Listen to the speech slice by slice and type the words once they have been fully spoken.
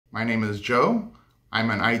My name is Joe. I'm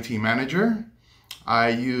an IT manager. I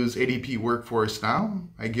use ADP Workforce Now.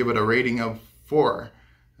 I give it a rating of 4.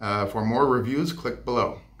 For more reviews, click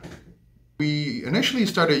below. We initially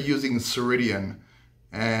started using Ceridian,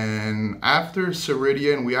 and after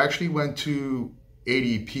Ceridian, we actually went to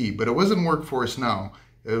ADP, but it wasn't Workforce Now.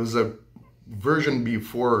 It was a version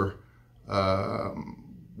before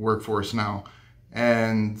Workforce Now,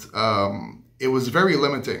 and it was very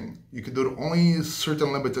limiting. You could do only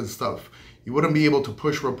certain limited stuff. You wouldn't be able to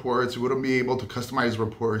push reports. You wouldn't be able to customize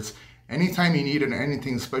reports. Anytime you needed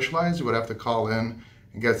anything specialized, you would have to call in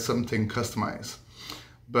and get something customized.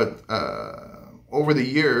 But over the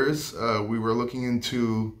years, we were looking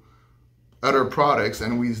into other products,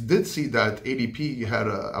 and we did see that ADP had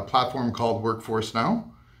a platform called Workforce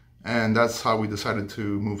Now, and that's how we decided to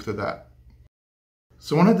move to that.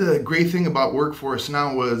 So one of the great things about Workforce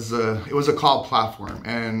Now was it was a cloud platform,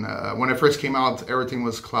 and when it first came out, everything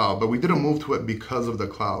was cloud, but we didn't move to it because of the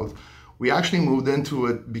cloud. We actually moved into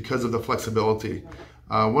it because of the flexibility.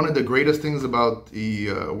 One of the greatest things about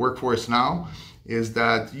the Workforce Now is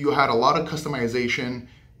that you had a lot of customization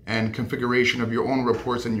and configuration of your own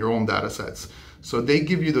reports and your own data sets. So they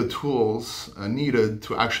give you the tools needed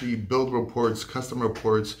to actually build reports, custom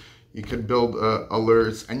reports. You could build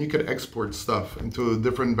alerts, and you could export stuff into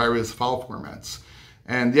different various file formats.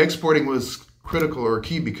 And the exporting was critical or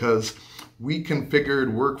key because we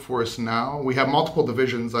configured Workforce Now. We have multiple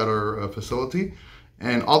divisions at our facility,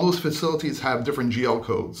 and all those facilities have different GL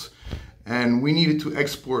codes. And we needed to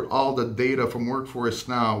export all the data from Workforce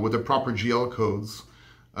Now with the proper GL codes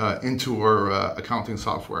into our accounting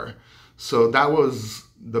software. So that was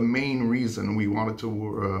the main reason we wanted to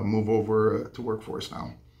move over to Workforce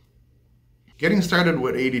Now. Getting started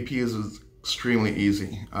with ADP is extremely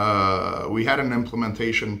easy. We had an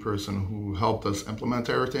implementation person who helped us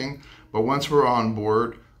implement everything, but once we're on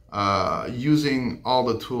board, using all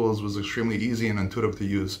the tools was extremely easy and intuitive to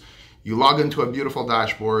use. You log into a beautiful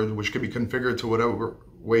dashboard, which can be configured to whatever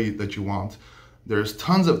way that you want. There's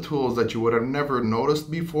tons of tools that you would have never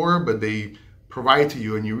noticed before, but they provide to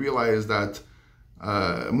you, and you realize that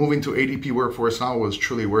moving to ADP Workforce Now was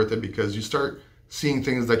truly worth it because you start seeing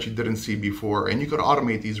things that you didn't see before, and you could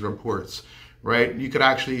automate these reports, right? You could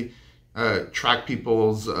actually track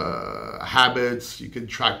people's habits, you could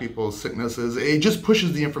track people's sicknesses. It just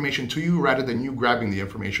pushes the information to you rather than you grabbing the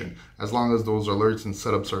information, as long as those alerts and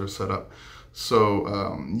setups are set up.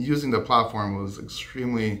 So using the platform was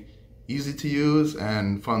extremely easy to use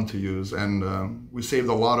and fun to use, and we saved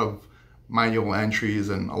a lot of manual entries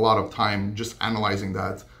and a lot of time just analyzing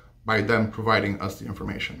that by them providing us the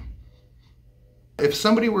information. If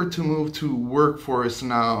somebody were to move to Workforce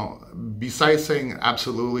Now, besides saying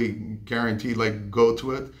absolutely guaranteed, like go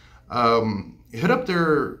to it, hit up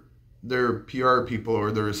their PR people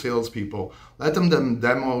or their sales people. Let them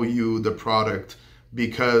demo you the product,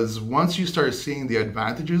 because once you start seeing the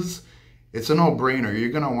advantages, it's a no-brainer.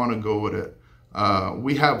 You're gonna want to go with it.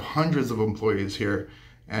 We have hundreds of employees here,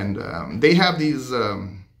 and they have these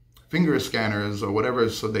finger scanners or whatever,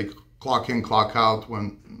 so they clock in, clock out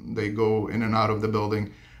when they go in and out of the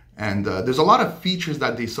building. And there's a lot of features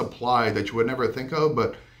that they supply that you would never think of,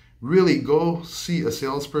 but really go see a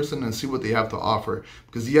salesperson and see what they have to offer.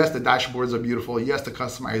 Because yes, the dashboards are beautiful. Yes, the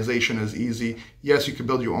customization is easy. Yes, you can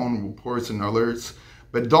build your own reports and alerts,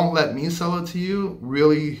 but don't let me sell it to you.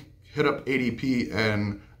 Really hit up ADP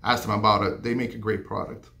and ask them about it. They make a great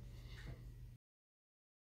product.